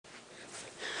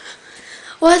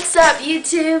What's up,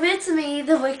 YouTube? It's me,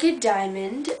 the Wicked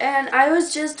Diamond, and I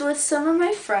was just with some of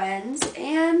my friends,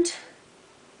 and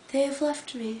they have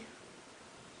left me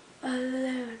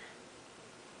alone.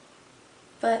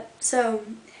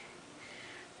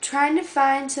 Trying to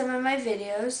find some of my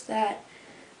videos that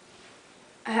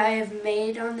I have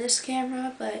made on this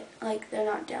camera, but, they're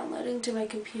not downloading to my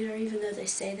computer, even though they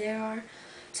say they are.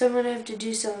 So I'm going to have to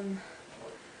do some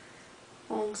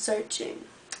long searching.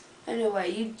 Anyway,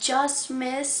 you just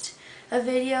missed a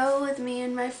video with me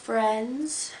and my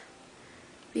friends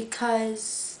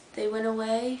because they went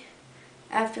away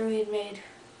after we had made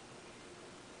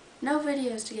no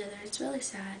videos together. It's really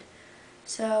sad.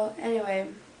 So anyway,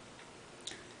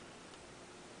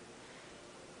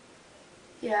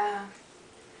 yeah.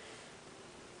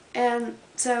 And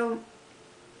so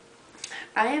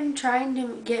I am trying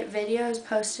to get videos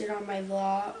posted on my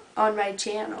vlog, on my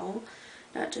channel,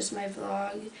 not just my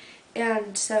vlog.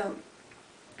 And so,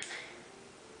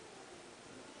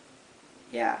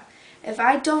 yeah, if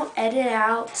I don't edit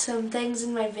out some things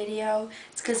in my video,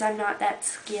 it's because I'm not that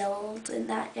skilled in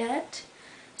that yet.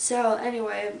 So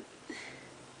anyway,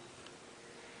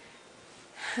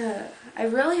 I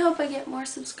really hope I get more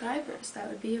subscribers. That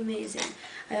would be amazing.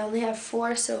 I only have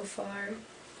 4 so far.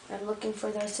 I'm looking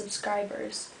for those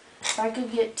subscribers. If I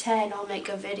could get 10, I'll make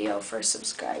a video for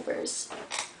subscribers.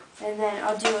 And then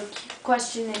I'll do a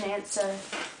question and answer.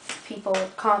 People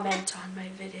comment on my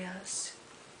videos.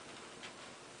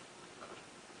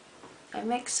 I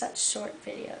make such short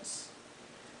videos.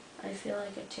 I feel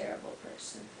like a terrible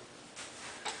person.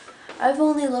 I've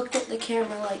only looked at the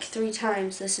camera like 3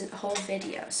 times this whole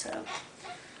video, so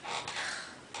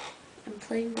I'm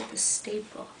playing with the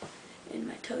staple in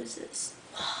my toes.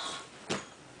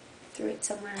 Threw it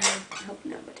somewhere. I hope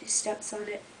nobody steps on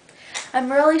it.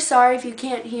 I'm really sorry if you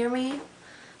can't hear me.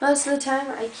 Most of the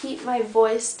time I keep my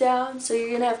voice down, so you're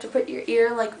going to have to put your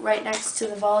ear right next to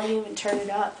the volume and turn it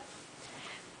up.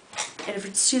 And if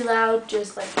it's too loud,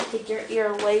 just take your ear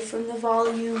away from the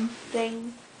volume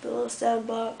thing, the little sound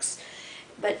box,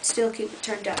 but still keep it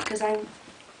turned up, because I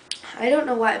don't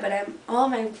know why, but all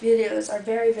my videos are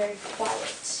very, very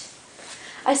quiet.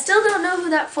 I still don't know who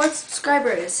that 4th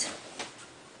subscriber is.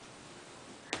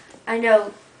 I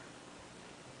know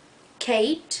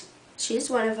Kate, she's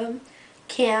one of them.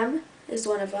 Cam is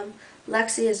one of them.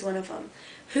 Lexi is one of them.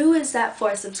 Who is that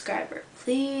 4th subscriber?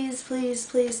 Please, please,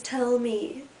 please tell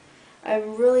me.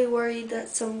 I'm really worried that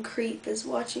some creep is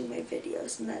watching my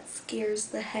videos, and that scares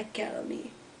the heck out of me.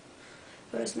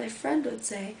 Or as my friend would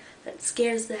say, that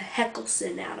scares the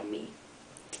heckelson out of me.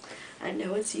 I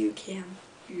know it's you, Cam.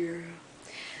 Yeah.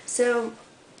 So,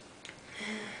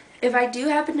 if I do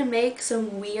happen to make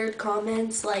some weird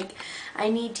comments, like I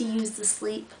need to use the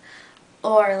sleep,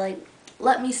 or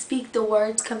let me speak the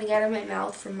words coming out of my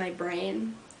mouth from my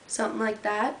brain, something like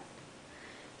that,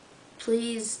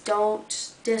 please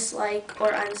don't dislike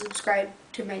or unsubscribe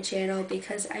to my channel,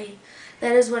 because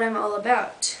that is what I'm all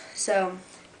about. So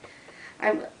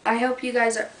I hope you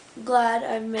guys are glad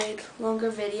I've made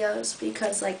longer videos,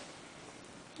 because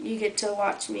you get to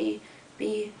watch me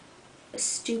be a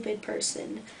stupid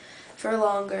person for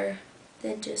longer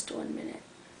than just 1 minute.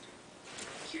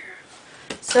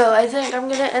 So I think I'm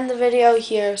going to end the video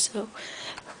here, so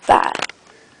bye.